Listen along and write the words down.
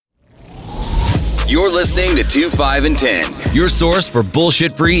You're listening to 2, 5, and 10, your source for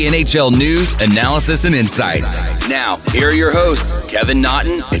bullshit-free NHL news, analysis, and insights. Now, here are your hosts, Kevin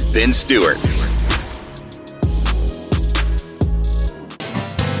Naughton and Ben Stewart.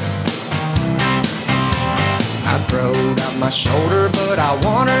 I throwed out my shoulder, but I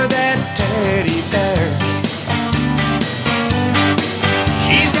want her that teddy bear.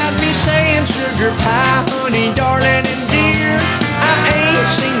 She's got me saying sugar pie, honey, darling, and dear. I ain't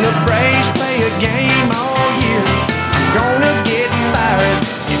seen the Braves play a game all year. I'm gonna get fired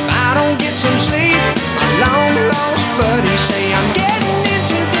if I don't get some sleep. My long lost buddies say I'm getting in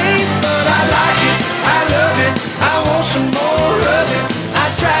too deep, but I like it, I love it, I want some more of it. I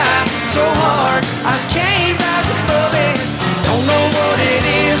try so hard, I can't rise above it. Don't know what it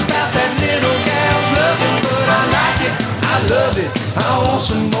is about that little gal's loving, but I like it, I love it, I want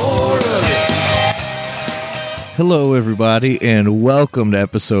some more of it. Hello, everybody, and welcome to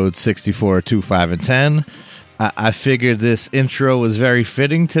episode 64 of 2, 5, and 10. I figured this intro was very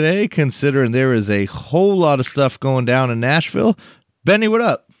fitting today, considering there is a whole lot of stuff going down in Nashville. Benny, what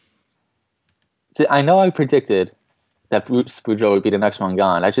up? See, I know I predicted that Bruce Boudreau would be the next one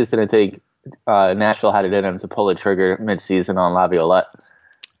gone. I just didn't think Nashville had it in him to pull the trigger mid-season on Laviolette.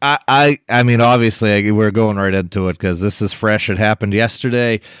 I mean, obviously, we're going right into it because this is fresh. It happened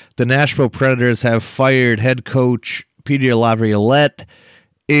yesterday. The Nashville Predators have fired head coach Peter Laviolette,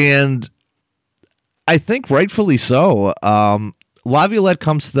 and I think rightfully so. Laviolette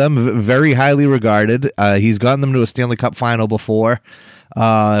comes to them very highly regarded. He's gotten them to a Stanley Cup final before.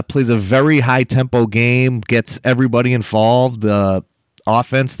 Plays a very high-tempo game, gets everybody involved. The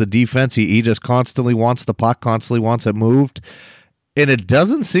offense, the defense, he just constantly wants the puck, constantly wants it moved. And it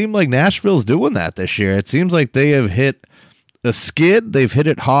doesn't seem like Nashville's doing that this year. It seems like they have hit a skid. They've hit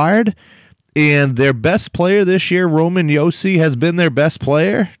it hard. And their best player this year, Roman Josi, has been their best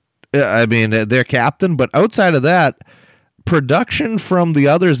player. I mean, their captain. But outside of that, production from the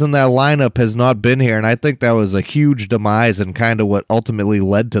others in that lineup has not been here. And I think that was a huge demise and kind of what ultimately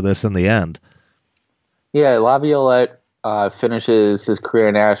led to this in the end. Yeah, Laviolette finishes his career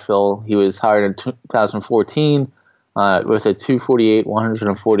in Nashville. He was hired in 2014. With a 248,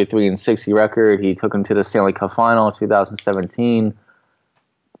 143, and 60 record. He took him to the Stanley Cup final in 2017.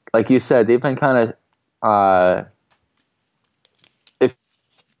 Like you said, they've been kind of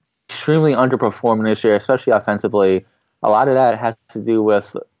extremely underperforming this year, especially offensively. A lot of that has to do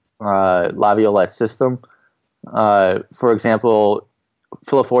with Laviolette's system. For example,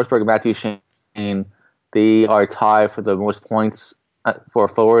 Philip Forsberg and Matthew Shane, they are tied for the most points for a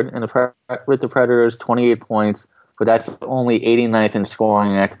forward with the Predators, 28 points. But that's only 89th in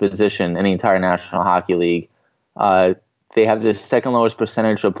scoring at the position in the entire National Hockey League. They have the second lowest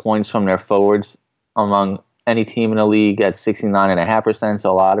percentage of points from their forwards among any team in the league at 69.5%.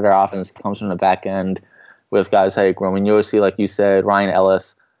 So a lot of their offense comes from the back end with guys like Roman Josi, like you said, Ryan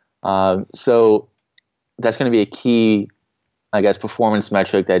Ellis. So that's going to be a key, I guess, performance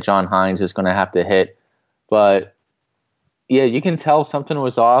metric that John Hynes is going to have to hit. But yeah, you can tell something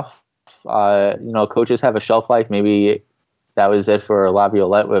was off. Coaches have a shelf life. Maybe that was it for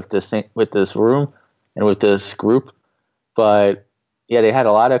Laviolette with this room and with this group. But yeah, they had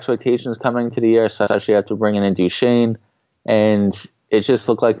a lot of expectations coming into the year, especially after bringing in Duchesne, and it just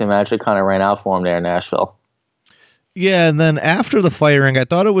looked like the magic kind of ran out for him there in Nashville. Yeah, and then after the firing, I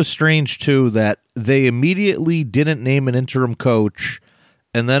thought it was strange too that they immediately didn't name an interim coach.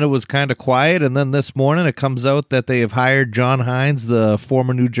 And then it was kind of quiet, and then this morning it comes out that they have hired John Hynes, the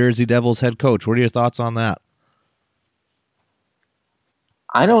former New Jersey Devils head coach. What are your thoughts on that?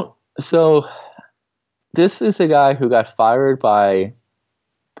 So this is a guy who got fired by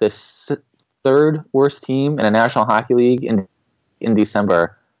the third worst team in the National Hockey League in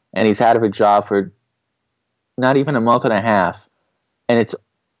December, and he's out of a job for not even a month and a half. And it's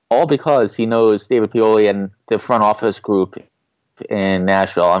all because he knows David Pioli and the front office group in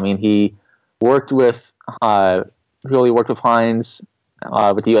Nashville. I mean, he worked with Hynes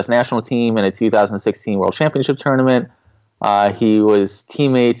with the U.S. national team in a 2016 World Championship tournament. He was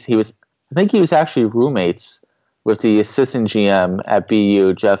teammates. I think he was actually roommates with the assistant GM at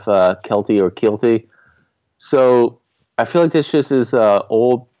BU, Jeff Keelty. So I feel like this just is a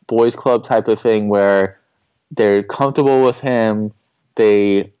old boys club type of thing where they're comfortable with him.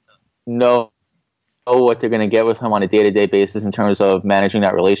 They know what they're going to get with him on a day-to-day basis in terms of managing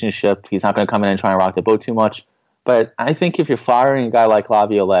that relationship. He's not going to come in and try and rock the boat too much. But I think if you're firing a guy like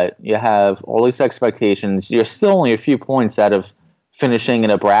Laviolette, you have all these expectations. You're still only a few points out of finishing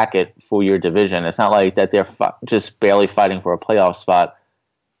in a bracket for your division. It's not like that they're just barely fighting for a playoff spot.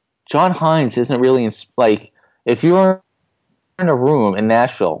 John Hynes isn't really like, if you're in a room in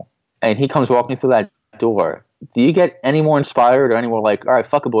Nashville and he comes walking through that door, do you get any more inspired or any more like, all right,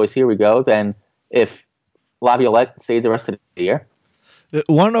 fuck it, boys, here we go, than if Laviolette stayed the rest of the year?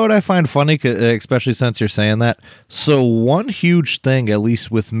 Want to know what I find funny, especially since you're saying that? So one huge thing, at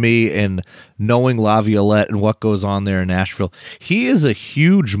least with me and knowing Laviolette and what goes on there in Nashville, he is a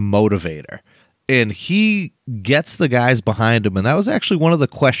huge motivator. And he gets the guys behind him. And that was actually one of the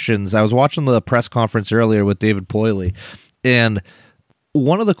questions. I was watching the press conference earlier with David Poile, and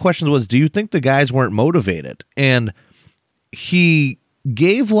one of the questions was, do you think the guys weren't motivated? And he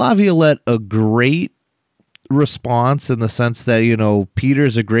gave Laviolette a great response in the sense that, you know,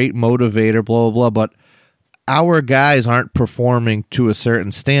 Peter's a great motivator, blah, blah, blah, but our guys aren't performing to a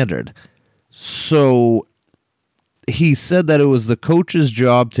certain standard. So he said that it was the coach's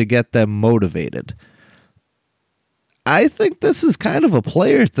job to get them motivated. I think this is kind of a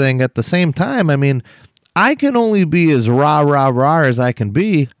player thing at the same time. I mean, I can only be as rah, rah, rah as I can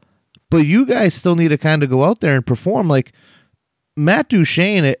be, but you guys still need to kind of go out there and perform. Like, Matt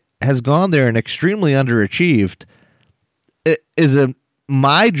Duchene has gone there and extremely underachieved. Is it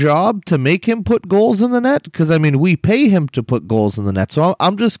my job to make him put goals in the net? Because, I mean, we pay him to put goals in the net. So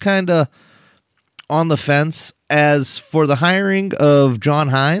I'm just kind of on the fence. As for the hiring of John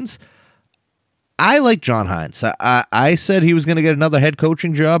Hines, I like John Hines. I said he was going to get another head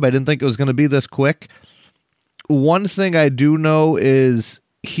coaching job. I didn't think it was going to be this quick. One thing I do know is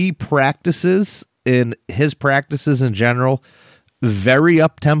he practices, in his practices in general, very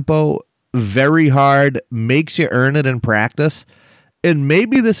up-tempo, very hard, makes you earn it in practice. And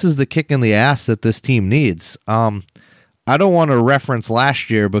maybe this is the kick in the ass that this team needs. I don't want to reference last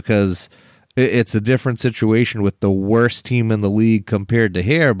year because it's a different situation with the worst team in the league compared to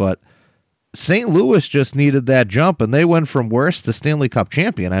here, but St. Louis just needed that jump, and they went from worst to Stanley Cup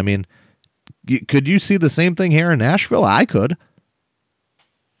champion. I mean, could you see the same thing here in Nashville? I could.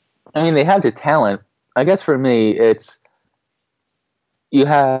 I mean, they have the talent. I guess for me, it's you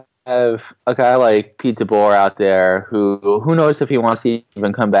have a guy like Pete DeBoer out there who knows if he wants to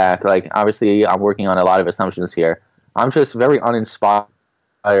even come back. Like, obviously, I'm working on a lot of assumptions here. I'm just very uninspired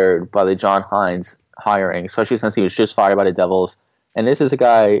by the John Hines hiring, especially since he was just fired by the Devils. And this is a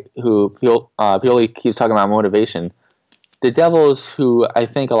guy who Pioli keeps talking about motivation. The Devils, who I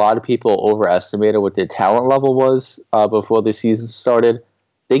think a lot of people overestimated what their talent level was before the season started,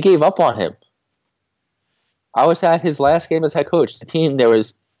 they gave up on him. I was at his last game as head coach. The team, there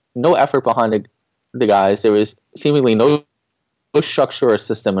was no effort behind the guys. There was seemingly no structure or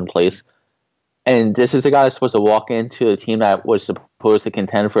system in place. And this is a guy that's supposed to walk into a team that was supposed to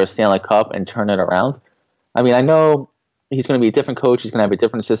contend for a Stanley Cup and turn it around. I mean, I know he's going to be a different coach. He's going to have a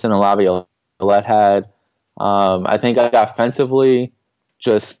different assistant than Laviolette had. I think offensively,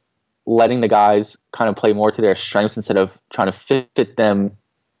 just letting the guys kind of play more to their strengths instead of trying to fit them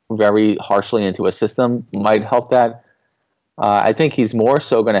very harshly into a system might help that. I think he's more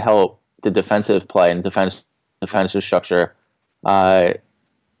so going to help the defensive play and defensive structure.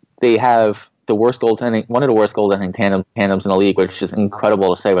 They have one of the worst goaltending tandems in the league, which is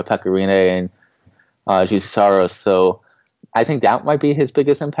incredible to say, with Pekka Rinne and Jesus Saros. So I think that might be his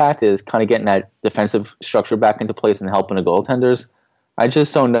biggest impact, is kind of getting that defensive structure back into place and helping the goaltenders. I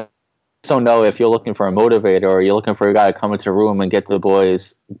just don't know if you're looking for a motivator or you're looking for a guy to come into the room and get the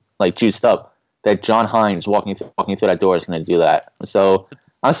boys like juiced up, that John Hines walking through that door is going to do that. So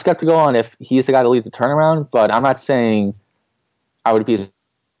I'm skeptical on if he's the guy to lead the turnaround, but I'm not saying I would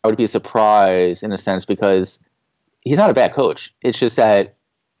be surprised in a sense, because he's not a bad coach. It's just that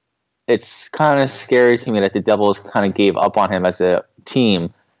it's kind of scary to me that the Devils kind of gave up on him as a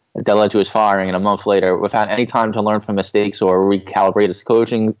team that led to his firing, and a month later, without any time to learn from mistakes or recalibrate his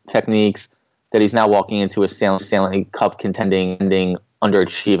coaching techniques, that he's now walking into a Stanley Cup contending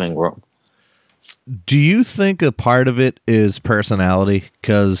underachieving room. Do you think a part of it is personality?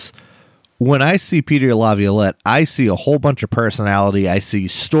 Because when I see Peter Laviolette, I see a whole bunch of personality. I see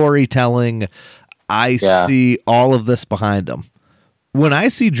storytelling. I see all of this behind him. When I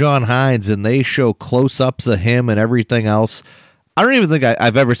see John Hines and they show close-ups of him and everything else, I don't even think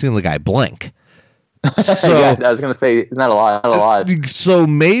I've ever seen the guy blink. So, yeah, I was going to say, he's not alive. So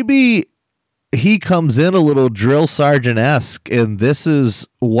maybe he comes in a little drill sergeant-esque, and this is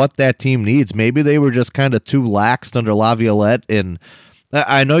what that team needs. Maybe they were just kind of too laxed under Laviolette. And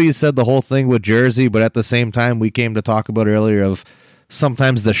I know you said the whole thing with Jersey, but at the same time, we came to talk about earlier of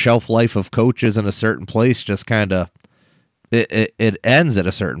sometimes the shelf life of coaches in a certain place just kind of it ends at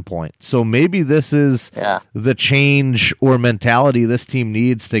a certain point. So maybe this is the change or mentality this team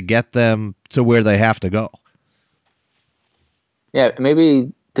needs to get them to where they have to go. Yeah,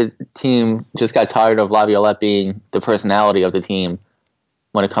 maybe the team just got tired of Laviolette being the personality of the team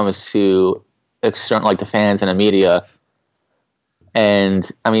when it comes to external, like the fans and the media. And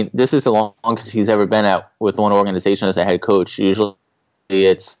I mean, this is the longest he's ever been at with one organization as a head coach. Usually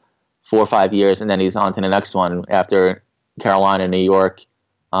it's 4 or 5 years, and then he's on to the next one after Carolina, New York,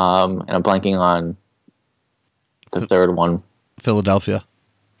 and I'm blanking on the third one. Philadelphia.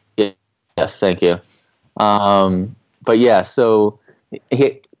 Yes, thank you. But yeah, so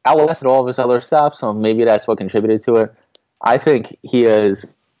he outlasted all of his other stuff, so maybe that's what contributed to it. I think he is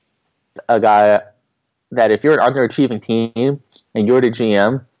a guy that if you're an underachieving team and you're the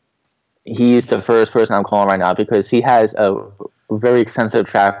GM, he's the first person I'm calling right now because he has a very extensive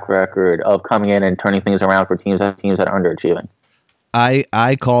track record of coming in and turning things around for teams that are underachieving.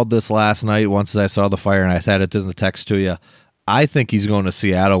 I called this last night once I saw the fire, and I said it in the text to you. I think he's going to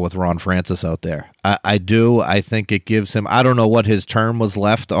Seattle with Ron Francis out there. I do. I think it gives him, I don't know what his term was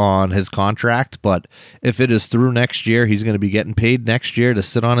left on his contract, but if it is through next year, he's going to be getting paid next year to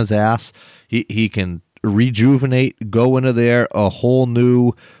sit on his ass. He can rejuvenate, go into there, a whole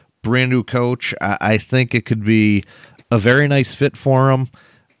new, brand new coach. I think it could be a very nice fit for him.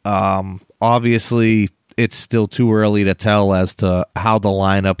 Obviously, it's still too early to tell as to how the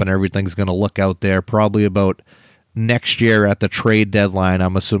lineup and everything's going to look out there. Probably about next year at the trade deadline,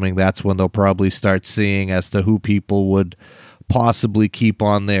 I'm assuming that's when they'll probably start seeing as to who people would possibly keep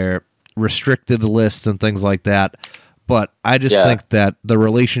on their restricted lists and things like that. But I just think that the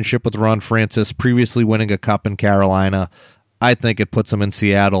relationship with Ron Francis, previously winning a cup in Carolina, I think it puts him in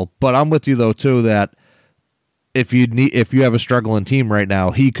Seattle. But I'm with you, though, too, that if you have a struggling team right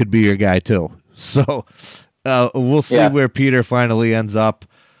now, he could be your guy, too. So we'll see where Peter finally ends up.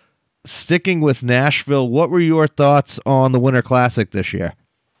 Sticking with Nashville, what were your thoughts on the Winter Classic this year?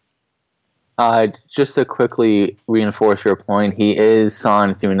 Just to quickly reinforce your point, he is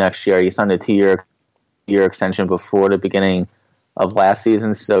signed through next year. He signed a 2-year extension before the beginning of last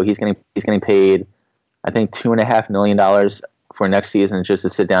season, so he's getting paid, I think, $2.5 million for next season just to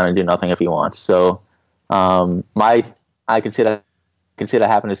sit down and do nothing if he wants. So, I can see that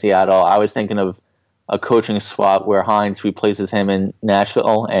happen to Seattle. I was thinking of a coaching swap where Hines replaces him in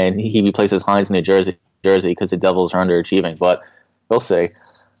Nashville and he replaces Hines in New Jersey because the Devils are underachieving, but we'll see.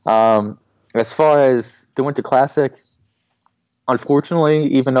 As far as the Winter Classic, unfortunately,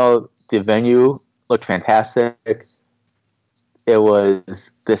 even though the venue looked fantastic, it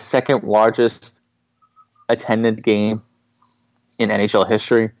was the second largest attended game in NHL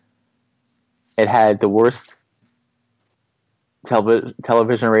history. It had the worst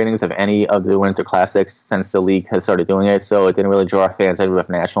television ratings of any of the Winter Classics since the league has started doing it, so it didn't really draw fans in with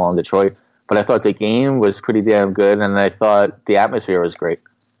Nashville and Detroit. But I thought the game was pretty damn good, and I thought the atmosphere was great.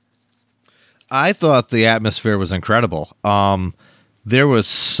 I thought the atmosphere was incredible. There was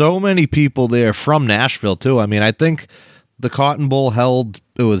so many people there from Nashville, too. I mean, I think the Cotton Bowl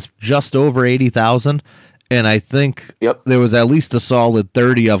it was just over 80,000, and I think there was at least a solid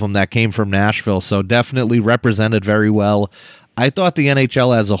 30 of them that came from Nashville, so definitely represented very well. I thought the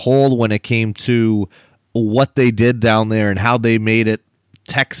NHL as a whole, when it came to what they did down there and how they made it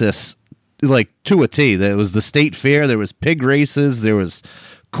Texas, like to a T. There was the state fair, there was pig races, there was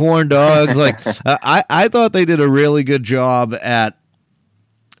corn dogs. Like I thought they did a really good job at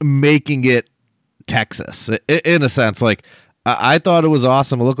making it Texas in a sense. Like I thought it was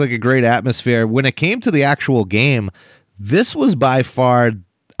awesome. It looked like a great atmosphere. When it came to the actual game, this was by far,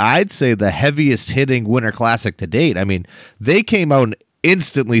 I'd say, the heaviest hitting Winter Classic to date. I mean, they came out and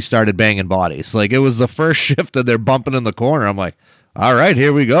instantly started banging bodies. Like, it was the first shift that they're bumping in the corner. I'm like, all right,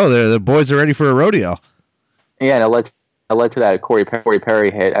 here we go. The boys are ready for a rodeo. Yeah, and I led to that Corey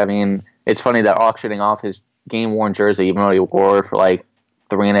Perry hit. I mean, it's funny that auctioning off his game-worn jersey, even though he wore it for like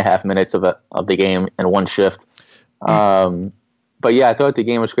 3.5 minutes of the game in one shift. But yeah, I thought the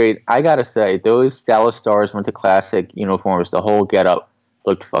game was great. I gotta say, those Dallas Stars Winter Classic uniforms, the whole getup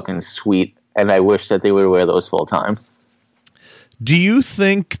looked fucking sweet, and I wish that they would wear those full time. Do you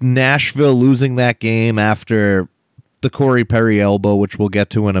think Nashville losing that game after the Corey Perry elbow, which we'll get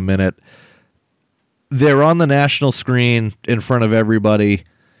to in a minute, they're on the national screen in front of everybody,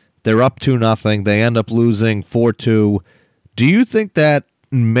 they're up 2-0, they end up losing 4-2. Do you think that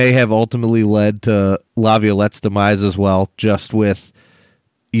may have ultimately led to Laviolette's demise as well, just with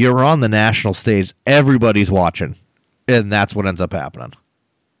you're on the national stage, everybody's watching, and that's what ends up happening?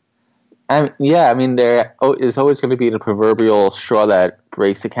 Yeah, I mean, there is always going to be the proverbial straw that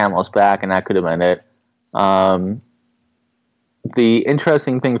breaks the camel's back, and that could have been it. The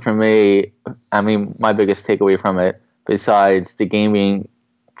interesting thing for me, I mean, my biggest takeaway from it, besides the game being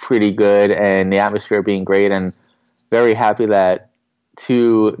pretty good and the atmosphere being great, and very happy that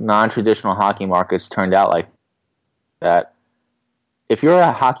 2 non-traditional hockey markets turned out like that, if you're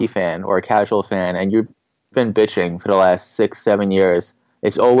a hockey fan or a casual fan and you've been bitching for the last 6-7 years,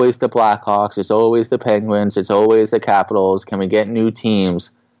 it's always the Blackhawks, it's always the Penguins, it's always the Capitals. Can we get new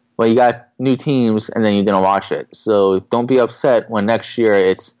teams? Well, you got new teams, and then you didn't watch it. So don't be upset when next year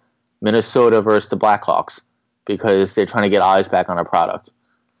it's Minnesota versus the Blackhawks because they're trying to get eyes back on a product.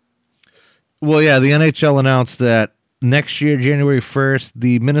 Well, yeah, the NHL announced that next year, January 1st,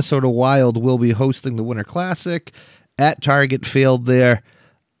 the Minnesota Wild will be hosting the Winter Classic at Target Field there.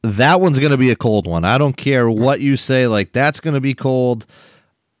 That one's going to be a cold one. I don't care what you say. Like, that's going to be cold.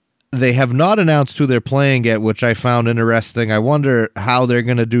 They have not announced who they're playing yet, which I found interesting. I wonder how they're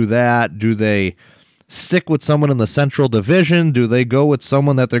going to do that. Do they stick with someone in the Central Division? Do they go with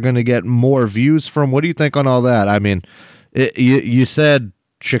someone that they're going to get more views from? What do you think on all that? I mean, you said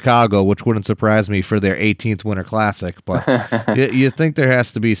Chicago, which wouldn't surprise me for their 18th Winter Classic, but you think there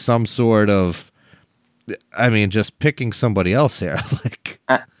has to be some sort of, I mean, just picking somebody else here.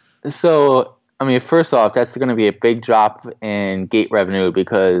 So, I mean, first off, that's going to be a big drop in gate revenue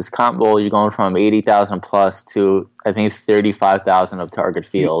because Cotton Bowl, you're going from 80,000 plus to, I think, 35,000 of Target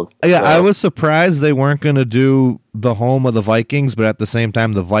Field. Yeah, so, I was surprised they weren't going to do the home of the Vikings, but at the same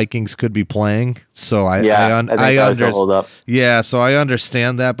time, the Vikings could be playing. So I understand. Yeah, so I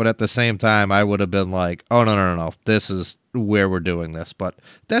understand that, but at the same time, I would have been like, oh, no. This is where we're doing this. But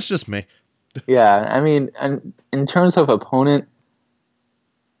that's just me. Yeah, I mean, and in terms of opponent,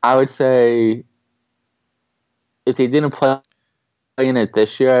 I would say if they didn't play in it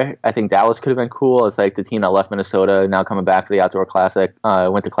this year, I think Dallas could have been cool. It's like the team that left Minnesota now coming back for the Outdoor Classic,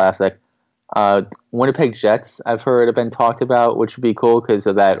 Winter Classic. Winnipeg Jets, I've heard, have been talked about, which would be cool because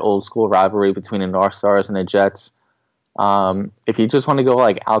of that old school rivalry between the North Stars and the Jets. If you just want to go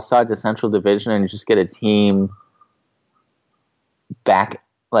like outside the Central Division and just get a team back,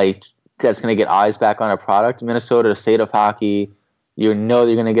 like that's going to get eyes back on a product, Minnesota, the state of hockey, you know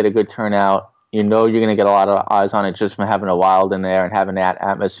you're going to get a good turnout. You know you're going to get a lot of eyes on it just from having a Wild in there and having that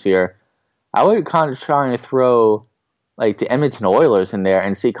atmosphere. I would kind of try and throw like the Edmonton Oilers in there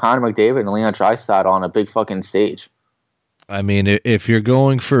and see Connor McDavid and Leon Draisaitl on a big fucking stage. I mean, if you're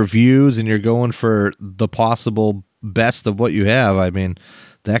going for views and you're going for the possible best of what you have, I mean,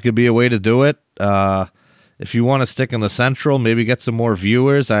 that could be a way to do it. If you want to stick in the Central, maybe get some more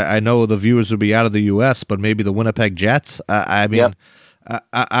viewers. I know the viewers would be out of the U.S., but maybe the Winnipeg Jets. I mean, yep.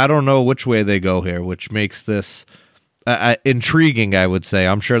 I don't know which way they go here, which makes this intriguing, I would say.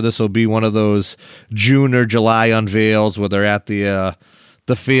 I'm sure this will be one of those June or July unveils where they're at the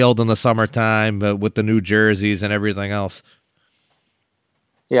field in the summertime with the new jerseys and everything else.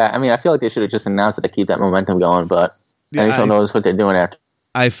 Yeah, I mean, I feel like they should have just announced it to keep that momentum going, but NHL knows what they're doing after.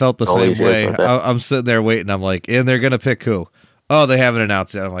 I felt the same way. I'm sitting there waiting. I'm like, and they're going to pick who? Oh, they haven't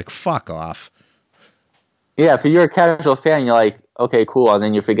announced it. I'm like, fuck off. Yeah, if you're a casual fan, you're like, okay, cool, and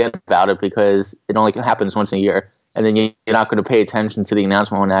then you forget about it because it only happens once a year, and then you're not going to pay attention to the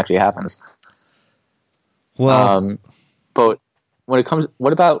announcement when it actually happens. Well, but when it comes,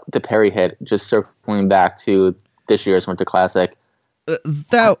 what about the Perry hit? Just circling back to this year's Winter Classic.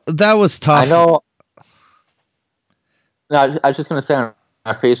 That was tough. I know. No, I was just going to say on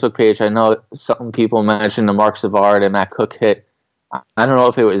our Facebook page, I know some people mentioned the Mark Savard and Matt Cook hit. I don't know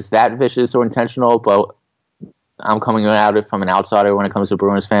if it was that vicious or intentional, but I'm coming at it from an outsider when it comes to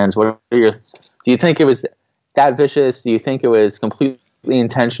Bruins fans. Do you think it was that vicious? Do you think it was completely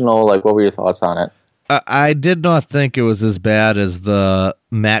intentional? Like, what were your thoughts on it? I did not think it was as bad as the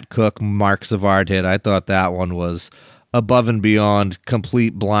Matt Cook, Mark Savard hit. I thought that one was above and beyond,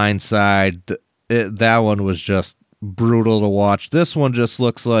 complete blindside. That one was just brutal to watch. This one just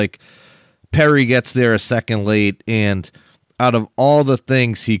looks like Perry gets there a second late, and out of all the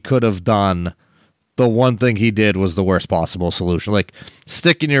things he could have done, the one thing he did was the worst possible solution. Like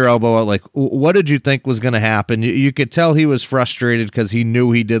sticking your elbow out, like, what did you think was going to happen? You could tell he was frustrated because he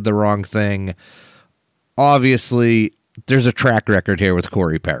knew he did the wrong thing. Obviously, there's a track record here with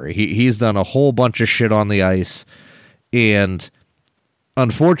Corey Perry. He's done a whole bunch of shit on the ice, and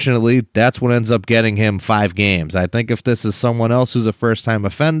unfortunately, that's what ends up getting him 5 games. I think if this is someone else who's a first-time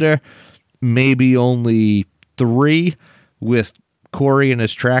offender, maybe only 3. With Corey and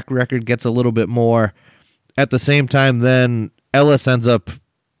his track record gets a little bit more. At the same time, then Ellis ends up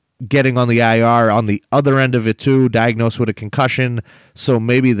getting on the IR on the other end of it too, diagnosed with a concussion, so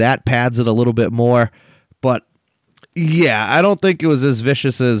maybe that pads it a little bit more. But yeah, I don't think it was as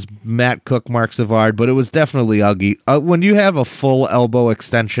vicious as Matt Cook, Mark Savard, but it was definitely ugly. When you have a full elbow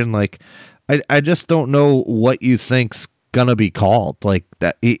extension, like I just don't know what you think's gonna be called. Like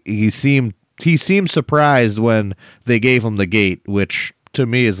that, he seemed surprised when they gave him the gate, which to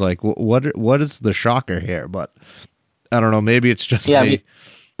me is like, what is the shocker here? But I don't know. Maybe it's just Yeah, me.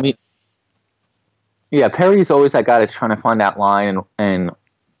 I mean, yeah, Perry's always that guy that's trying to find that line and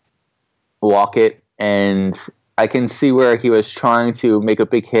walk it. And I can see where he was trying to make a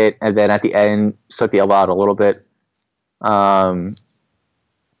big hit and then at the end stuck the elbow out a little bit. 5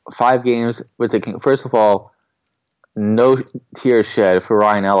 games with the King. First of all, no tears shed for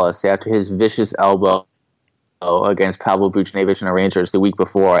Ryan Ellis after his vicious elbow against Pavel Buchnevich and the Rangers the week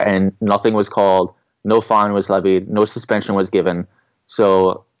before, and nothing was called, no fine was levied, no suspension was given.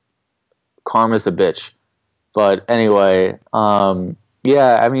 So karma's a bitch. But anyway,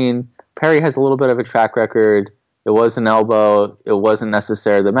 yeah, I mean, Perry has a little bit of a track record. It was an elbow. It wasn't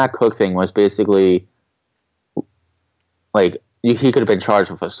necessary. The Matt Cook thing was basically like he could have been charged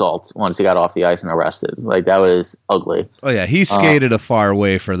with assault once he got off the ice and arrested. Like, that was ugly. Oh, yeah, he skated a far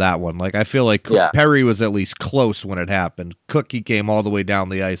way for that one. Like, I feel like Perry was at least close when it happened. Cook, he came all the way down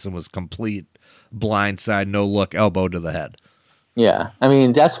the ice and was complete blindside, no look, elbow to the head. Yeah, I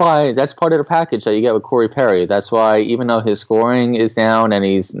mean, that's why that's part of the package that you get with Corey Perry. That's why even though his scoring is down and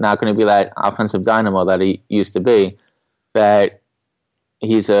he's not going to be that offensive dynamo that he used to be, that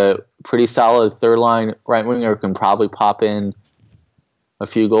he's a pretty solid third-line right winger who can probably pop in a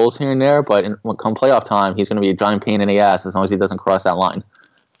few goals here and there, but come playoff time, he's going to be a giant pain in the ass as long as he doesn't cross that line.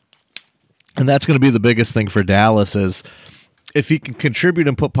 And that's going to be the biggest thing for Dallas is if he can contribute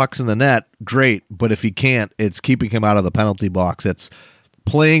and put pucks in the net, great. But if he can't, it's keeping him out of the penalty box. It's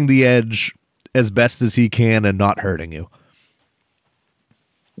playing the edge as best as he can and not hurting you.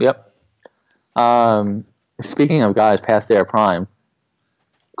 Yep. Speaking of guys past their prime,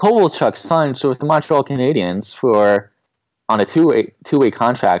 Kovalchuk signed with the Montreal Canadiens on a two-way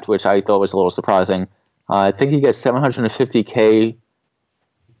contract, which I thought was a little surprising. I think he gets $750K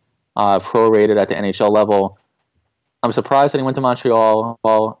prorated at the NHL level. I'm surprised that he went to Montreal.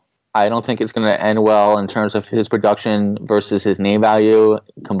 Well, I don't think it's going to end well in terms of his production versus his name value,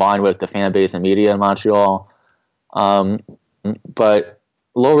 combined with the fan base and media in Montreal. But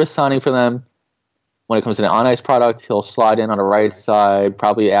low risk signing for them. When it comes to the on-ice product, he'll slide in on the right side,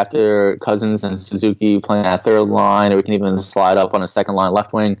 probably after Cousins and Suzuki playing that third line, or we can even slide up on a second line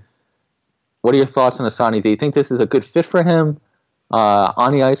left wing. What are your thoughts on the signing? Do you think this is a good fit for him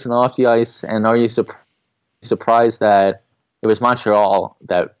on the ice and off the ice? And are you surprised that it was Montreal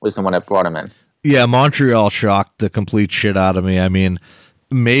that was the one that brought him in? Yeah, Montreal shocked the complete shit out of me. I mean,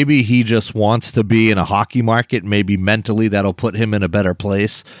 maybe he just wants to be in a hockey market. Maybe mentally that'll put him in a better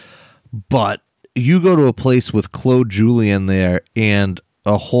place. But you go to a place with Claude Julien there and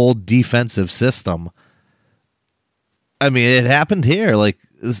a whole defensive system. I mean, it happened here. Like,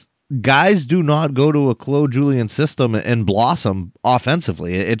 guys do not go to a Claude Julien system and blossom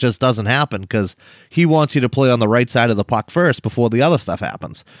offensively. It just doesn't happen because he wants you to play on the right side of the puck first before the other stuff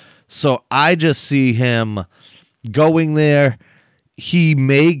happens. So I just see him going there. He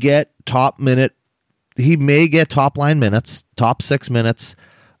may get top line minutes, top 6 minutes.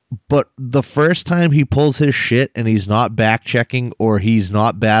 But the first time he pulls his shit and he's not back checking or he's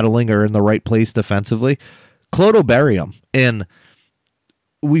not battling or in the right place defensively, Claude will bury him. And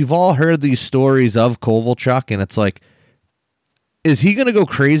we've all heard these stories of Kovalchuk, and it's like, is he going to go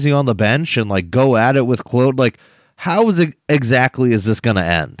crazy on the bench and like go at it with Claude? Like, how exactly is this going to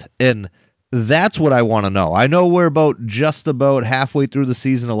end? And that's what I want to know. I know we're just about halfway through the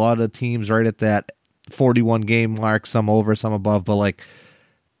season. A lot of teams right at that 41 game mark, some over, some above, but like,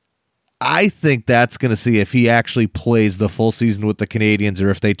 I think that's going to see if he actually plays the full season with the Canadiens or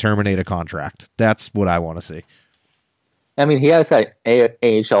if they terminate a contract. That's what I want to see. I mean, he has that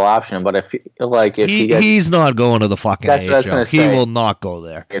AHL option, but if he's not going to the fucking that's AHL. What I was gonna he say. will not go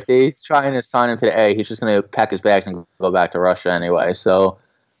there. If they're trying to sign him to the A, he's just going to pack his bags and go back to Russia anyway. So,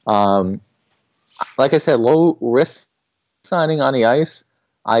 like I said, low risk signing on the ice.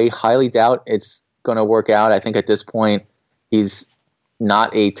 I highly doubt it's going to work out. I think at this point, he's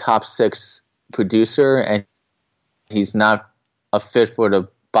not a top 6 producer, and he's not a fit for the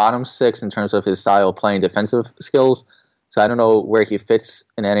bottom 6 in terms of his style of playing defensive skills. So I don't know where he fits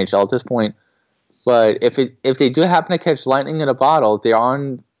in NHL at this point. But if they do happen to catch lightning in a bottle, they're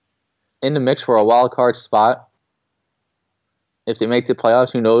in the mix for a wild card spot. If they make the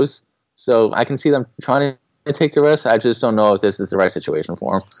playoffs, who knows? So I can see them trying to take the risk. I just don't know if this is the right situation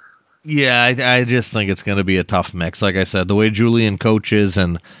for him. Yeah, I just think it's going to be a tough mix. Like I said, the way Julien coaches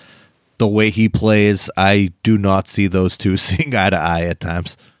and the way he plays, I do not see those two seeing eye to eye at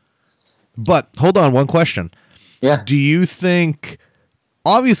times. But hold on, one question. Yeah. Do you think,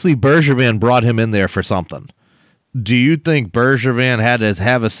 obviously Bergevin brought him in there for something. Do you think Bergevin had to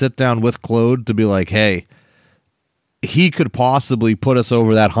have a sit down with Claude to be like, hey, he could possibly put us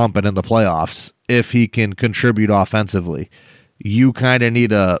over that hump and in the playoffs if he can contribute offensively. You kind of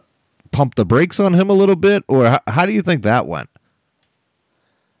need to pump the brakes on him a little bit, or how do you think that went?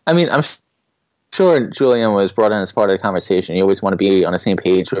 I mean, I'm sure Julian was brought in as part of the conversation. You always want to be on the same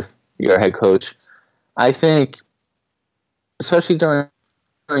page with your head coach. I think, especially during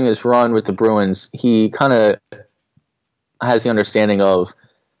his run with the Bruins, he kind of has the understanding of,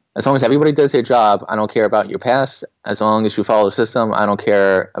 as long as everybody does their job, I don't care about your past. As long as you follow the system, I don't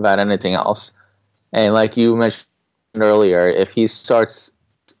care about anything else. And like you mentioned earlier, if he starts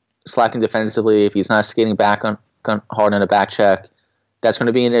slacking defensively, if he's not skating back on hard on a back check, that's going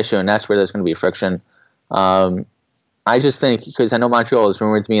to be an issue, and that's where there's going to be friction. I just think, because I know Montreal is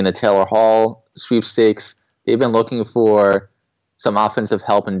rumored to be in the Taylor Hall sweepstakes, they've been looking for some offensive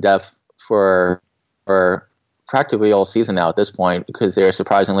help and depth for practically all season now at this point, because they're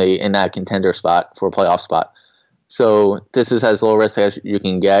surprisingly in that contender spot for a playoff spot. So this is as low risk as you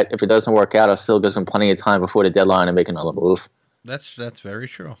can get. If it doesn't work out, it still gives them plenty of time before the deadline to make another move. That's very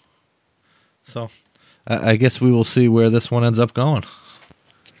true. So I guess we will see where this one ends up going.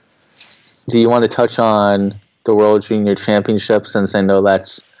 Do you want to touch on the World Junior Championship, since I know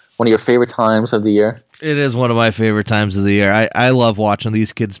that's one of your favorite times of the year? It is one of my favorite times of the year. I love watching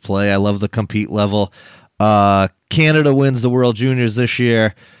these kids play. I love the compete level. Canada wins the World Juniors this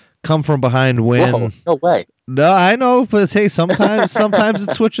year. Come from behind win. Whoa, no way. No, I know, but hey, sometimes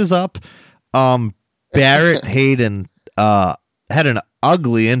it switches up. Barrett Hayden had an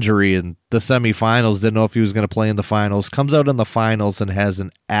ugly injury in the semifinals. Didn't know if he was going to play in the finals. Comes out in the finals and has an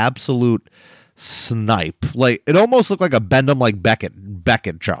absolute snipe. Like, it almost looked like a Bendham like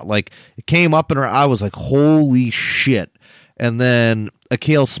Beckett shot. Like, it came up and I was like, holy shit. And then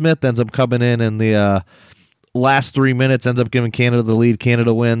Akil Smith ends up coming in the last 3 minutes, ends up giving Canada the lead.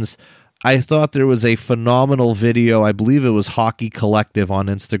 Canada wins. I thought there was a phenomenal video. I believe it was Hockey Collective on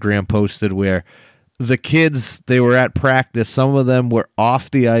Instagram posted, where the kids, they were at practice. Some of them were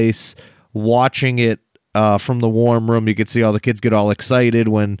off the ice watching it from the warm room. You could see all the kids get all excited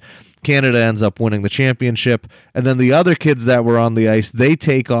when Canada ends up winning the championship. And then the other kids that were on the ice, they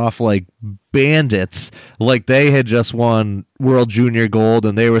take off like bandits, like they had just won World Junior Gold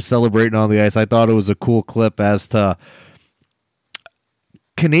and they were celebrating on the ice. I thought it was a cool clip as to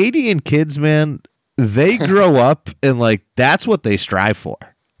Canadian kids, man. They grow up and like that's what they strive for.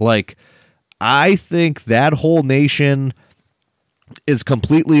 Like, I think that whole nation is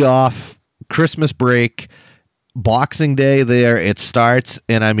completely off Christmas break, Boxing Day there, it starts,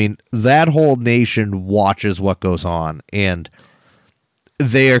 and I mean, that whole nation watches what goes on, and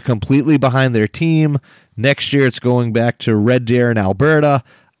they are completely behind their team. Next year, it's going back to Red Deer in Alberta.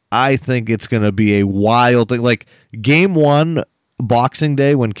 I think it's going to be a wild thing. Like, Game 1, Boxing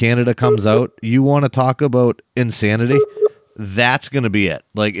Day, when Canada comes out, you want to talk about insanity? That's going to be it.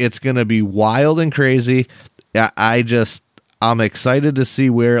 Like, it's going to be wild and crazy. I'm excited to see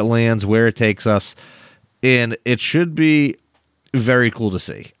where it lands, where it takes us, and it should be very cool to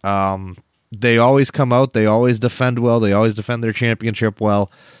see. They always come out, they always defend well, they always defend their championship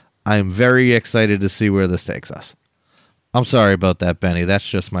well. I'm very excited to see where this takes us. I'm sorry about that, Benny. That's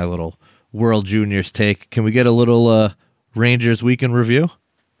just my little World Juniors take. Can we get a little Rangers weekend review?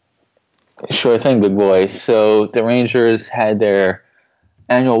 Sure thing, big boy. So the Rangers had their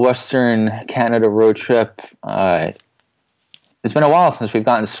annual Western Canada road trip. It's been a while since we've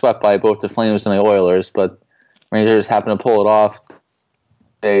gotten swept by both the Flames and the Oilers, but Rangers happened to pull it off.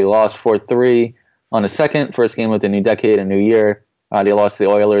 They lost 4-3 on the first game of the new decade and new year. They lost to the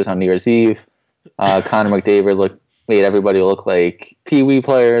Oilers on New Year's Eve. Connor McDavid made everybody look like Pee-wee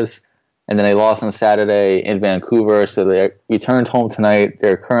players. And then they lost on Saturday in Vancouver, so they returned home tonight.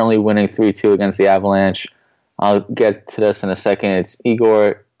 They're currently winning 3-2 against the Avalanche. I'll get to this in a second. It's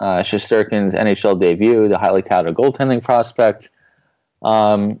Igor Shesterkin's NHL debut, the highly touted goaltending prospect.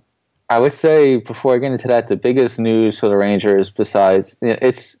 I would say, before I get into that, the biggest news for the Rangers, besides,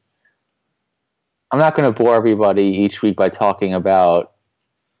 I'm not going to bore everybody each week by talking about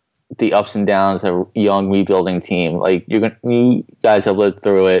the ups and downs of a young rebuilding team. Like, you guys have lived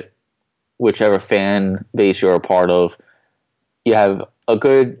through it. Whichever fan base you're a part of, you have a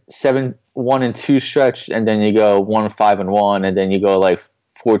good 7-1-2 stretch, and then you go 1-5-1, and then you go like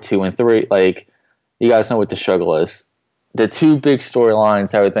 4-2-3. Like, you guys know what the struggle is. The two big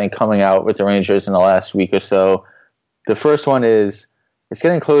storylines, I would think, coming out with the Rangers in the last week or so. The first one is it's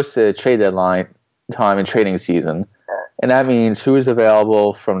getting close to trade deadline time and trading season, and that means who is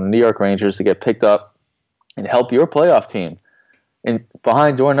available from the New York Rangers to get picked up and help your playoff team. And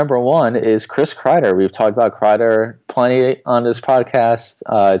behind door number one is Chris Kreider. We've talked about Kreider plenty on this podcast.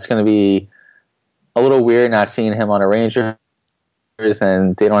 It's going to be a little weird not seeing him on a Rangers,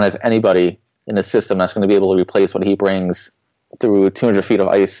 and they don't have anybody in the system that's going to be able to replace what he brings through 200 feet of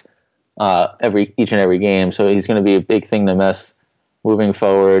ice each and every game. So he's going to be a big thing to miss moving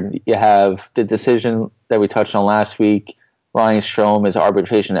forward. You have the decision that we touched on last week. Ryan Strome is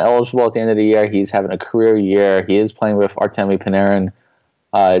arbitration eligible at the end of the year. He's having a career year. He is playing with Artemi Panarin.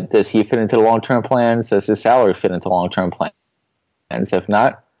 Does he fit into the long-term plans? Does his salary fit into long-term plans? If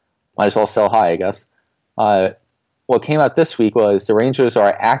not, might as well sell high, I guess. What came out this week was the Rangers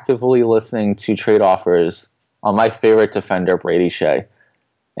are actively listening to trade offers on my favorite defender, Brady Shea.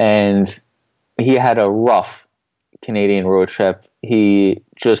 And he had a rough Canadian road trip. He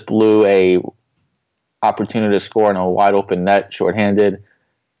just blew a opportunity to score in a wide open net, shorthanded.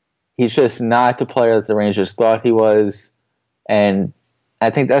 He's just not the player that the Rangers thought he was, and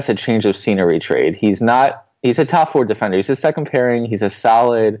I think that's a change of scenery trade. He's a top four defender. He's a second pairing. He's a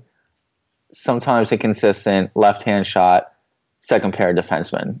solid, sometimes inconsistent left-hand shot second pair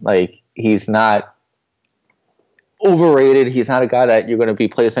defenseman. Like, he's not overrated. He's not a guy that you're going to be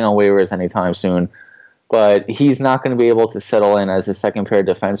placing on waivers anytime soon. But he's not going to be able to settle in as a second pair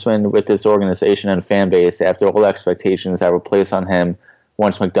defenseman with this organization and fan base after all the expectations that were placed on him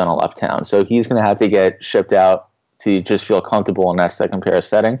once McDonough left town. So he's going to have to get shipped out to just feel comfortable in that second pair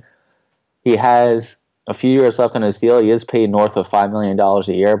setting. He has a few years left on his deal. He is paid north of $5 million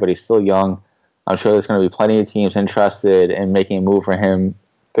a year, but he's still young. I'm sure there's going to be plenty of teams interested in making a move for him,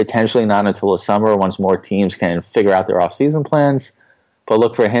 potentially not until the summer once more teams can figure out their offseason plans. But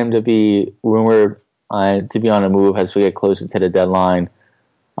look for him to be rumored to be on a move as we get closer to the deadline.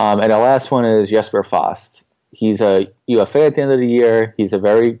 And the last one is Jesper Fast. He's a UFA at the end of the year. He's a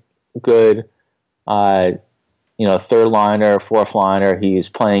very good, third liner, fourth liner. He's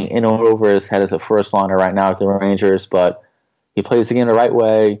playing in over his head as a first liner right now with the Rangers, but he plays the game the right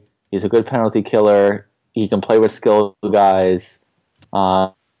way. He's a good penalty killer. He can play with skilled guys.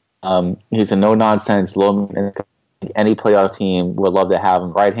 He's a no-nonsense, any playoff team would love to have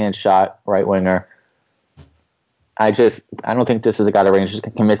him. Right-hand shot, right winger. I don't think this is a guy the Rangers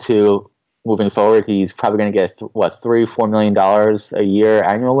can commit to moving forward. He's probably going to get $3-4 million a year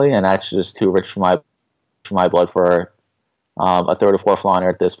annually, and that's just too rich for my blood for a third or fourth liner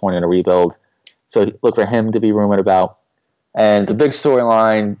at this point in a rebuild. So look for him to be rumored about. And the big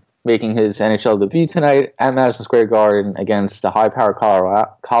storyline making his NHL debut tonight at Madison Square Garden against the high-powered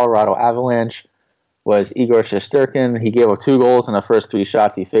Colorado Avalanche was Igor Shesterkin. He gave up 2 goals in the first 3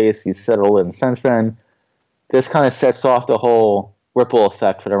 shots he faced. He's settled in since then. This kind of sets off the whole ripple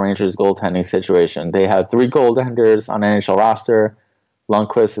effect for the Rangers' goaltending situation. They have 3 goaltenders on the NHL roster.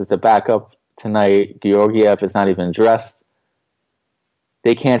 Lundqvist is the backup tonight. Georgiev is not even dressed.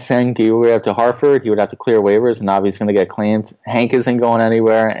 They can't send Georgiev to Hartford. He would have to clear waivers, and now he's going to get claimed. Hank isn't going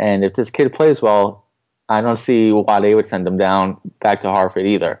anywhere, and if this kid plays well, I don't see why they would send him down back to Hartford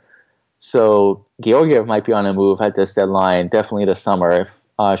either. So Georgiev might be on a move at this deadline, definitely this summer, if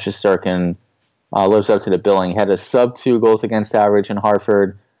Shesterkin lives up to the billing. He had a sub-2 goals against average in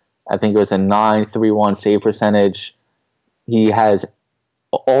Hartford. I think it was a 9.31 save percentage. He has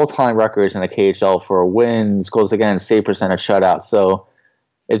all-time records in the KHL for wins, goals against, save percentage, shutout. So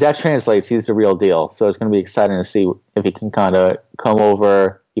if that translates, he's the real deal. So it's going to be exciting to see if he can kind of come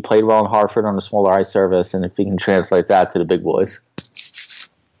over. He played well in Hartford on a smaller ice service, and if he can translate that to the big boys.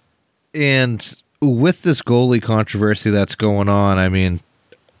 And with this goalie controversy that's going on, I mean,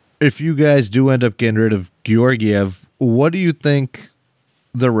 if you guys do end up getting rid of Georgiev, what do you think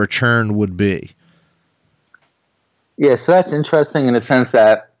the return would be? Yeah, so that's interesting in the sense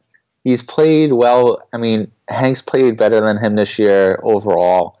that he's played well. I mean, Hank's played better than him this year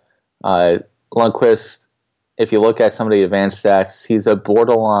overall. Lundqvist, if you look at some of the advanced stats, he's a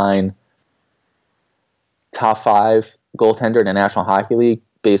borderline top 5 goaltender in the National Hockey League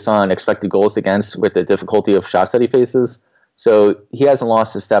based on expected goals against with the difficulty of shots that he faces. So he hasn't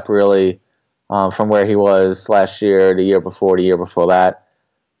lost a step really from where he was last year, the year before that.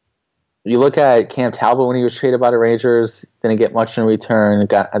 You look at Cam Talbot when he was traded by the Rangers, didn't get much in return.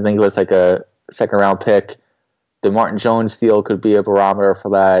 I think it was like a second-round pick. The Martin Jones deal could be a barometer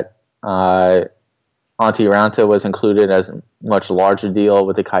for that. Antti Raanta was included as a much larger deal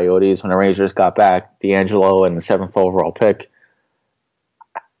with the Coyotes when the Rangers got back D'Angelo and the 7th overall pick.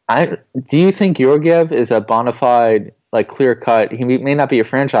 Do you think Georgiev is a bona fide, clear cut? He may not be a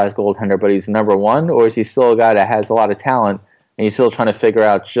franchise goaltender, but he's number 1, or is he still a guy that has a lot of talent and he's still trying to figure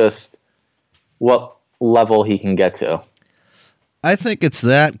out just what level he can get to? I think it's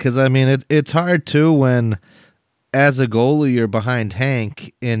that, because I mean it's hard too when, as a goalie, you're behind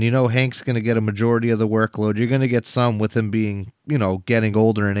Hank, and Hank's going to get a majority of the workload. You're going to get some with him being, getting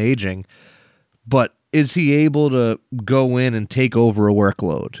older and aging. but is he able to go in and take over a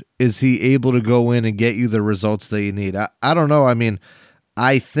workload? Is he able to go in and get you the results that you need? I don't know. I mean,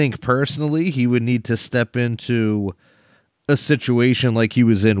 I think personally he would need to step into a situation like he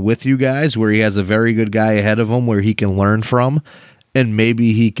was in with you guys, where he has a very good guy ahead of him where he can learn from, and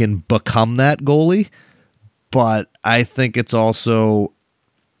maybe he can become that goalie. But I think it's also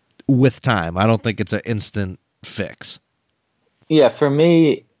with time. I don't think it's an instant fix. Yeah, for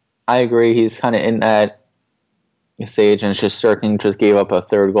me, I agree. He's kind of in that stage, and Shesterkin just gave up a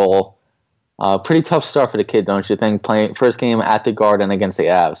third goal. Pretty tough start for the kid, don't you think? Playing first game at the Garden against the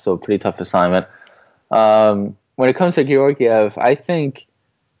Avs, so pretty tough assignment. When it comes to Georgiev, I think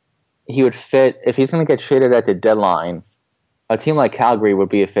he would fit, if he's going to get traded at the deadline, a team like Calgary would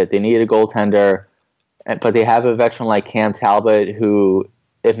be a fit. They need a goaltender, but they have a veteran like Cam Talbot who,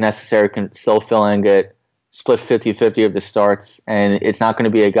 if necessary, can still fill in, get split 50-50 of the starts, and it's not going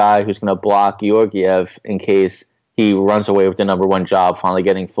to be a guy who's going to block Georgiev in case he runs away with the number one job, finally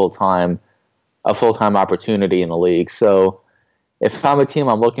getting a full-time opportunity in the league. So if I'm a team,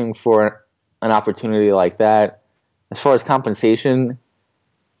 I'm looking for an opportunity like that. As far as compensation,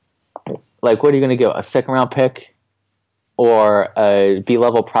 like, what are you going to get? A second-round pick or a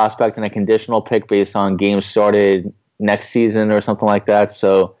B-level prospect and a conditional pick based on games started next season or something like that?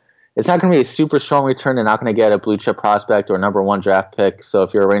 So it's not going to be a super strong return. They're not going to get a blue-chip prospect or a number one draft pick. So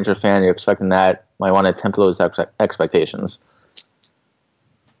if you're a Ranger fan, you're expecting that, might want to temper those expectations.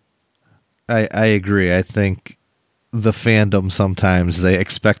 I agree. I think the fandom sometimes they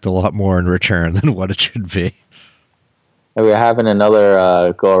expect a lot more in return than what it should be. We're having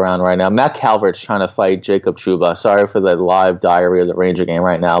another go-around right now. Matt Calvert's trying to fight Jacob Trouba. Sorry for the live diary of the Ranger game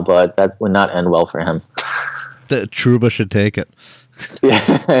right now, but that would not end well for him. The Trouba should take it.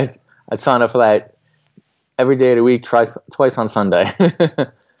 Yeah, I'd sign up for that every day of the week, twice on Sunday.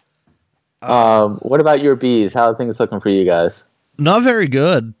 What about your bees? How are things looking for you guys? Not very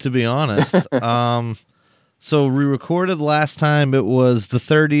good, to be honest. So we recorded last time, it was the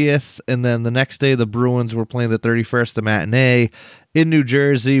 30th, and then the next day the Bruins were playing the 31st, the matinee in New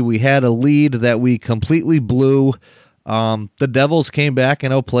Jersey. We had a lead that we completely blew. The Devils came back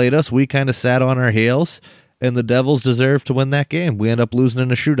and outplayed us. We kind of sat on our heels, and the Devils deserved to win that game. We end up losing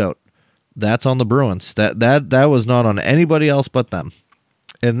in a shootout. That's on the Bruins. That was not on anybody else but them.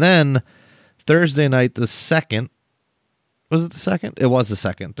 And then Thursday night, the 2nd, was it the 2nd? It was the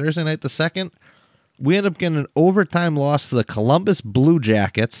 2nd. Thursday night, the 2nd. We end up getting an overtime loss to the Columbus Blue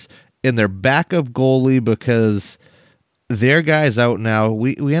Jackets in their backup goalie because their guy's out now.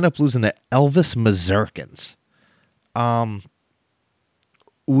 We end up losing to Elvis Mazurkins.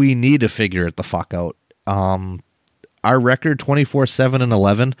 We need to figure it the fuck out. Our record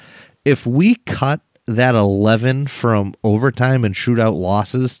 24-7-11. If we cut that 11 from overtime and shootout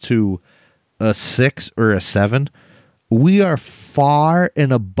losses to a 6 or a 7, we are far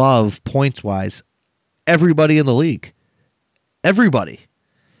and above points-wise everybody in the league. Everybody.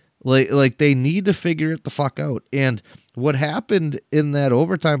 Like they need to figure it the fuck out. And what happened in that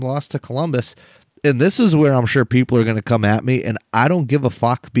overtime loss to Columbus, and this is where I'm sure people are going to come at me, and I don't give a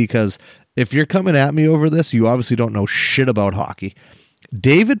fuck, because if you're coming at me over this, you obviously don't know shit about hockey.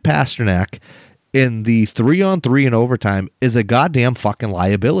 David Pastrnak in the 3-on-3 in overtime is a goddamn fucking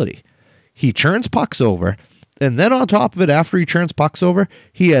liability. He churns pucks over, and then on top of it, after he churns pucks over,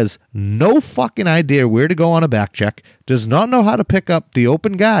 he has no fucking idea where to go on a back check, does not know how to pick up the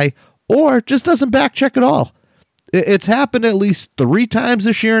open guy, or just doesn't back check at all. It's happened at least 3 times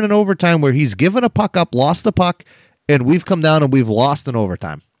this year in an overtime where he's given a puck up, lost the puck, and we've come down and we've lost in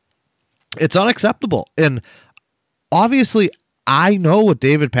overtime. It's unacceptable. And obviously, I know what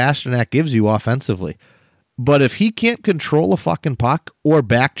David Pastrnak gives you offensively. But if he can't control a fucking puck or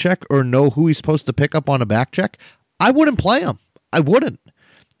back check or know who he's supposed to pick up on a back check, I wouldn't play him. I wouldn't.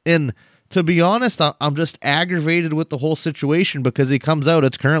 And to be honest, I'm just aggravated with the whole situation because he comes out.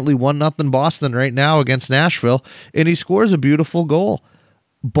 It's currently 1-0 Boston right now against Nashville, and he scores a beautiful goal.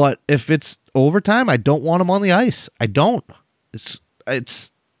 But if it's overtime, I don't want him on the ice. I don't.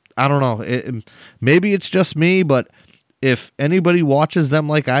 It's I don't know. Maybe it's just me, but if anybody watches them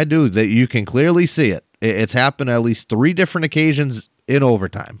like I do, that you can clearly see it. It's happened at least 3 different occasions in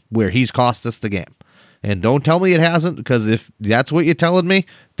overtime where he's cost us the game. And don't tell me it hasn't, because if that's what you're telling me,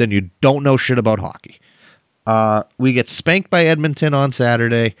 then you don't know shit about hockey. We get spanked by Edmonton on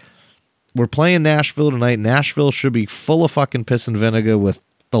Saturday. We're playing Nashville tonight. Nashville should be full of fucking piss and vinegar with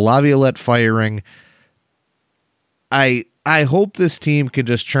the Laviolette firing. I hope this team can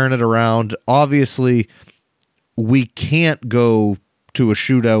just churn it around. Obviously, we can't go to a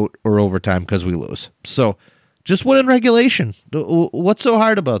shootout or overtime because we lose. So just win in regulation. What's so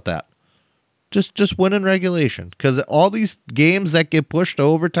hard about that? Just win in regulation, because all these games that get pushed to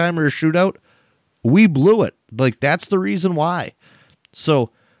overtime or a shootout, we blew it. Like, that's the reason why. So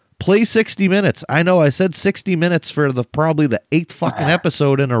play 60 minutes. I know I said 60 minutes for probably the 8th fucking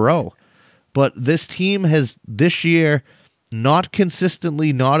episode in a row, but this team has this year not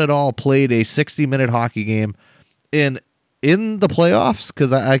consistently, not at all played a 60-minute hockey game. And in the playoffs,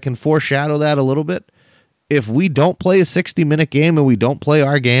 because I can foreshadow that a little bit, if we don't play a 60-minute game and we don't play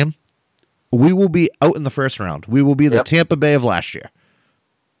our game, we will be out in the first round. We will be the Tampa Bay of last year.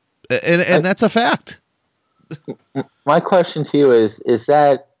 And that's a fact. My question to you is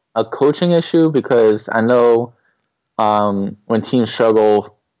that a coaching issue? Because I know when teams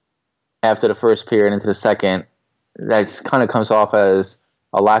struggle after the first period into the second, that kind of comes off as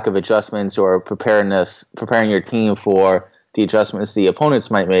a lack of adjustments or preparing your team for the adjustments the opponents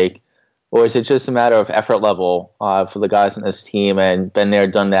might make. Or is it just a matter of effort level for the guys in this team and been there,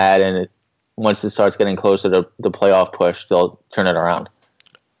 done that, and once it starts getting closer to the playoff push, they'll turn it around?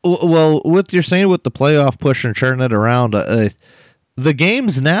 Well, what you're saying with the playoff push and turn it around, the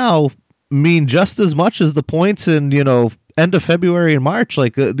games now mean just as much as the points in, end of February and March.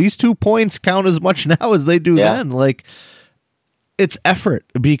 Like, these 2 points count as much now as they do then. Like, it's effort,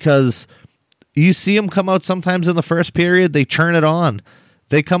 because you see them come out sometimes in the first period, they turn it on.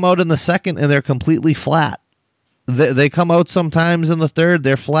 They come out in the second and they're completely flat. They come out sometimes in the third,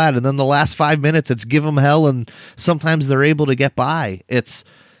 they're flat, and then the last 5 minutes, it's give them hell, and sometimes they're able to get by.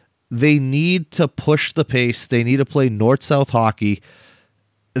 They need to push the pace. They need to play north-south hockey.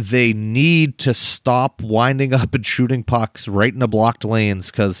 They need to stop winding up and shooting pucks right into blocked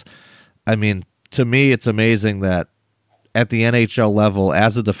lanes, because, I mean, to me, it's amazing that at the NHL level,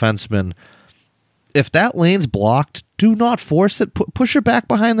 as a defenseman, if that lane's blocked, do not force it. Push it back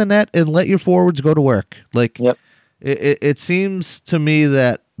behind the net and let your forwards go to work. Like, it seems to me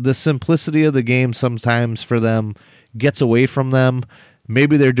that the simplicity of the game sometimes for them gets away from them.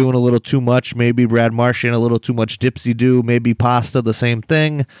 Maybe they're doing a little too much. Maybe Brad Marchand a little too much dipsy-do. Maybe Pasta the same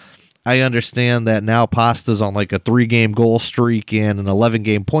thing. I understand that now Pasta's on like a 3-game goal streak and an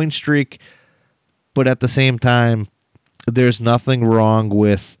 11-game point streak. But at the same time, there's nothing wrong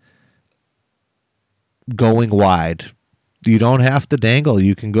with going wide. You don't have to dangle.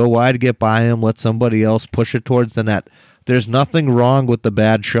 You can go wide, get by him, let somebody else push it towards the net. There's nothing wrong with the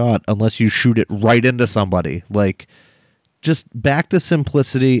bad shot unless you shoot it right into somebody. Like, just back to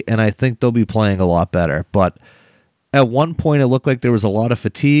simplicity, and I think they'll be playing a lot better. But at one point, it looked like there was a lot of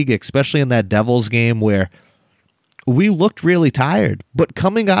fatigue, especially in that Devils game where we looked really tired. But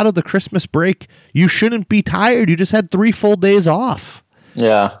coming out of the Christmas break, you shouldn't be tired. You just had 3 full days off.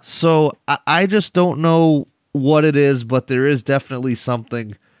 Yeah. So I just don't know what it is, but there is definitely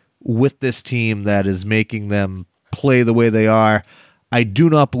something with this team that is making them play the way they are. I do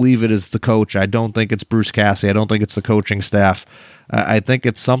not believe it is the coach. I don't think it's Bruce Cassidy. I don't think it's the coaching staff. I think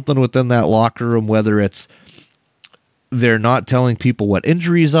it's something within that locker room, whether it's they're not telling people what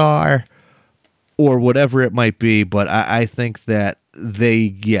injuries are or whatever it might be. But I think that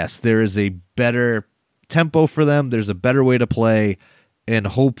there is a better tempo for them. There's a better way to play. And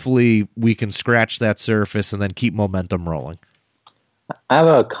hopefully we can scratch that surface and then keep momentum rolling. I have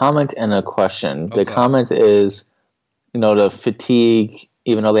a comment and a question. Okay. The comment is, the fatigue,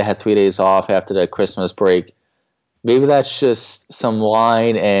 even though they had 3 days off after the Christmas break, maybe that's just some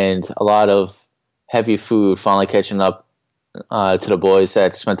wine and a lot of heavy food finally catching up to the boys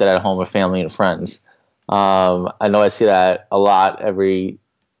that spent it at home with family and friends. I know I see that a lot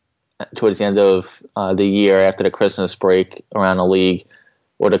towards the end of the year after the Christmas break around the league,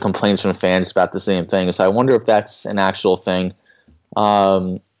 or the complaints from fans about the same thing. So I wonder if that's an actual thing.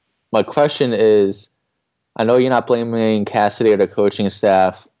 My question is, I know you're not blaming Cassidy or the coaching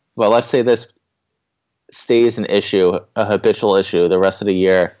staff, but let's say this stays an issue, a habitual issue the rest of the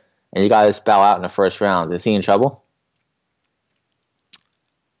year, and you guys bow out in the first round. Is he in trouble?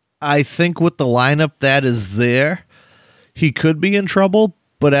 I think with the lineup that is there, he could be in trouble,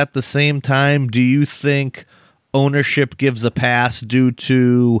 but at the same time, do you think ownership gives a pass due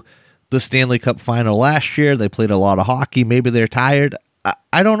to the Stanley Cup final last year? They played a lot of hockey. Maybe they're tired.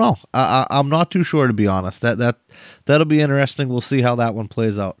 I don't know. I'm not too sure, to be honest. That'll be interesting. We'll see how that one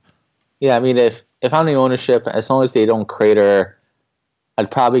plays out. Yeah, I mean, if I'm the ownership, as long as they don't crater,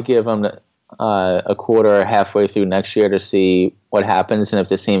 I'd probably give them a quarter halfway through next year to see what happens, and if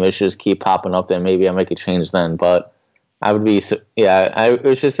the same issues keep popping up, then maybe I'll make a change then. But I would be, it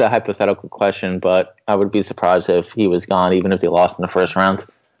was just a hypothetical question, but I would be surprised if he was gone, even if they lost in the first round.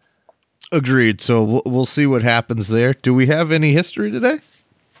 Agreed. So we'll see what happens there. Do we have any history today?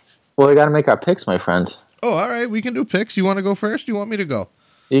 Well, we got to make our picks, my friend. Oh, all right. We can do picks. You want to go first? You want me to go?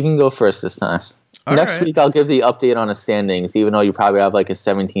 You can go first this time. Next week, I'll give the update on the standings, even though you probably have like a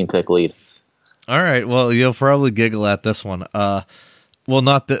 17-pick lead. All right. Well, you'll probably giggle at this one. My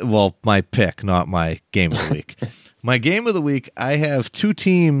pick, not my game of the week. My game of the week, I have two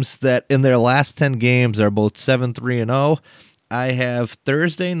teams that in their last 10 games are both 7-3-0. I have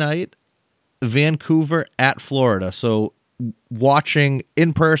Thursday night, Vancouver at Florida. So watching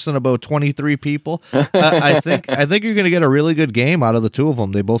in person about 23 people. I think you're going to get a really good game out of the two of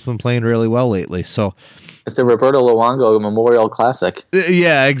them. They've both been playing really well lately. So it's the Roberto Luongo Memorial Classic.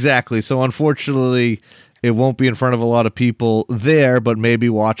 Yeah, exactly. So unfortunately, it won't be in front of a lot of people there, but maybe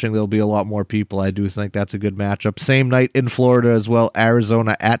watching there'll be a lot more people. I do think that's a good matchup. Same night in Florida as well,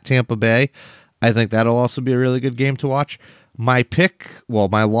 Arizona at Tampa Bay. I think that'll also be a really good game to watch. My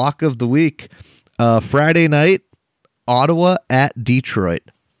lock of the week, Friday night, Ottawa at Detroit.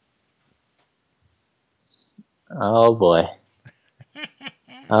 Oh, boy.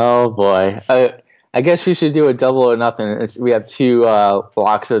 I guess we should do a double or nothing. We have two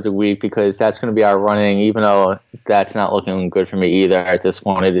locks of the week because that's going to be our running, even though that's not looking good for me either at this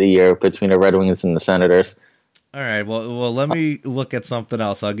point of the year between the Red Wings and the Senators. All right, well, let me look at something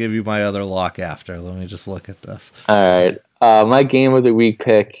else. I'll give you my other lock after. Let me just look at this. All right. My game of the week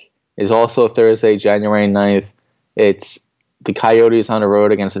pick is also Thursday, January 9th. It's the Coyotes on the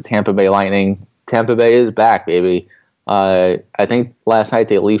road against the Tampa Bay Lightning. Tampa Bay is back, baby. I think last night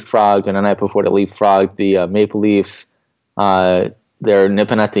they leapfrogged, and the night before they leapfrogged the Maple Leafs. They're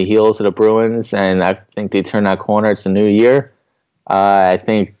nipping at the heels of the Bruins, and I think they turned that corner. It's a new year. I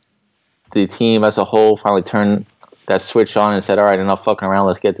think the team as a whole finally turned that switch on and said, all right, enough fucking around.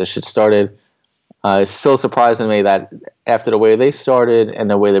 Let's get this shit started. It's still surprising me that after the way they started and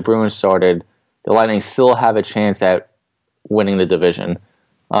the way the Bruins started, the Lightning still have a chance at winning the division.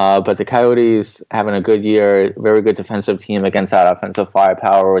 But the Coyotes having a good year, very good defensive team against that offensive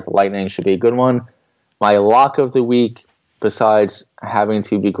firepower with the Lightning should be a good one. My lock of the week, besides having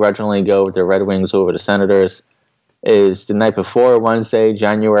to begrudgingly go with the Red Wings over the Senators, is the night before, Wednesday,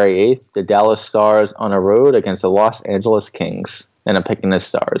 January 8th, the Dallas Stars on a road against the Los Angeles Kings. And I'm picking the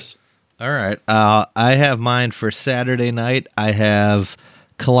Stars. All right. I have mine for Saturday night. I have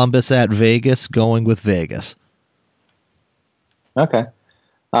Columbus at Vegas, going with Vegas. Okay.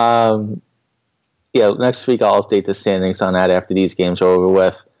 Next week I'll update the standings on that after these games are over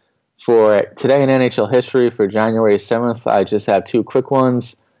with. For today in NHL history, for January 7th, I just have two quick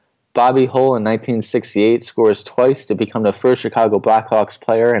ones. Bobby Hull in 1968 scores twice to become the first Chicago Blackhawks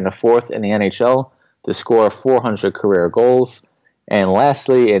player and the fourth in the NHL to score 400 career goals. And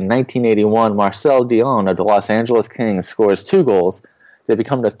lastly, in 1981, Marcel Dionne of the Los Angeles Kings scores 2 goals to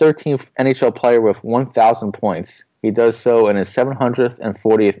become the 13th NHL player with 1,000 points. He does so in his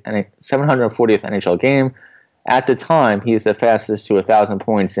 740th NHL game. At the time, he is the fastest to 1,000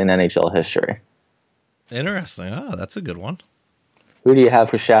 points in NHL history. Interesting. Oh, that's a good one. Who do you have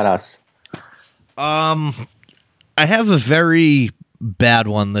for shout-outs? I have a very bad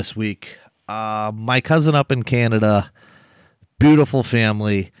one this week. My cousin up in Canada, beautiful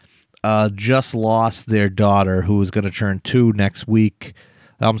family, just lost their daughter who was going to turn 2 next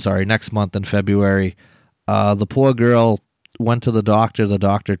month in February. The poor girl went to the doctor. The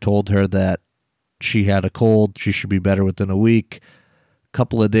doctor told her that she had a cold. She should be better within a week. A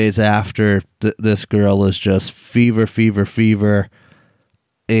couple of days after, this girl is just fever.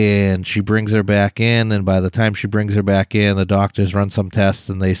 And she brings her back in. And by the time she brings her back in, the doctors run some tests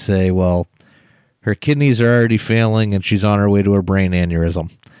and they say, well, her kidneys are already failing and she's on her way to a brain aneurysm.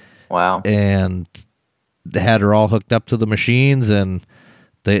 Wow. And they had her all hooked up to the machines, and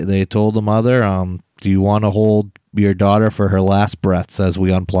they told the mother, do you want to hold your daughter for her last breaths as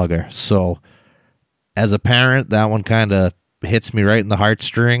we unplug her? So as a parent, that one kind of hits me right in the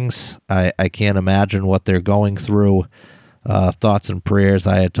heartstrings. I can't imagine what they're going through. Thoughts and prayers.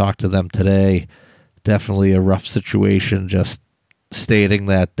 I had talked to them today. Definitely a rough situation, just stating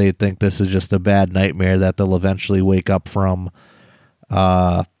that they think this is just a bad nightmare that they'll eventually wake up from.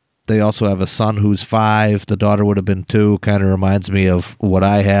 They also have a son who's 5. The daughter would have been 2. Kind of reminds me of what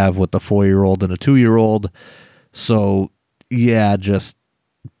I have with the 4-year-old and a 2-year-old. So, yeah, just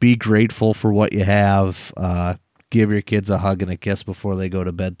be grateful for what you have. Give your kids a hug and a kiss before they go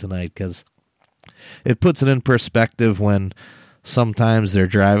to bed tonight, because it puts it in perspective when sometimes they're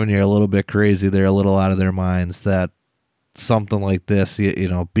driving you a little bit crazy. They're a little out of their minds. That something like this,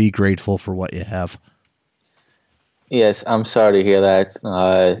 be grateful for what you have. Yes, I'm sorry to hear that.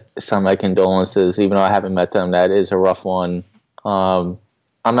 Some of my condolences, even though I haven't met them. That is a rough one. I'm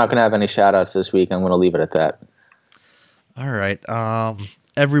not going to have any shout-outs this week. I'm going to leave it at that. All right.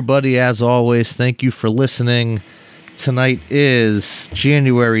 Everybody, as always, thank you for listening. tonight is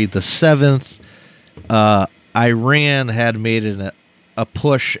January the 7th. Iran had made a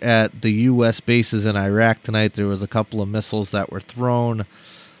push at the U.S. bases in Iraq tonight. There was a couple of missiles that were thrown.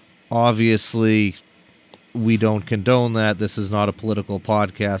 Obviously, we don't condone that. This is not a political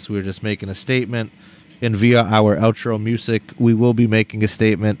podcast. We're just making a statement. And via our outro music, we will be making a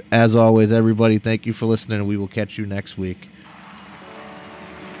statement. As always, everybody, thank you for listening, and we will catch you next week.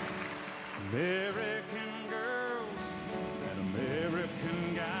 American girls and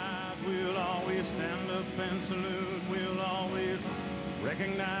American guys will always stand up and salute. We'll always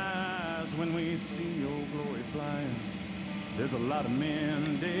recognize when we see old glory flying. There's a lot of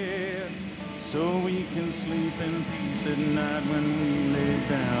men dead, so we can sleep in peace at night when we lay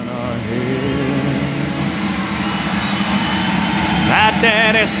down our heads. My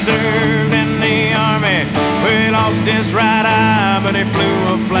daddy served in the army. We lost his right eye, but he flew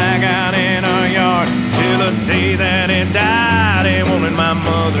a flag out in our yard. Till the day that he died, he wanted my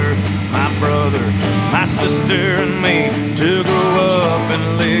mother, my brother, my sister, and me to grow up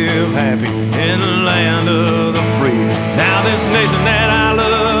and live happy in the land of the free. Now this nation that I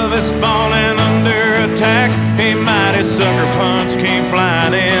love is falling under attack. A mighty sucker punch came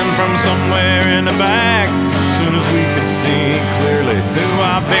flying in from somewhere in the back. Soon as we could see clearly through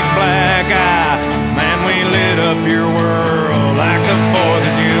our big black eye, man, we lit up your world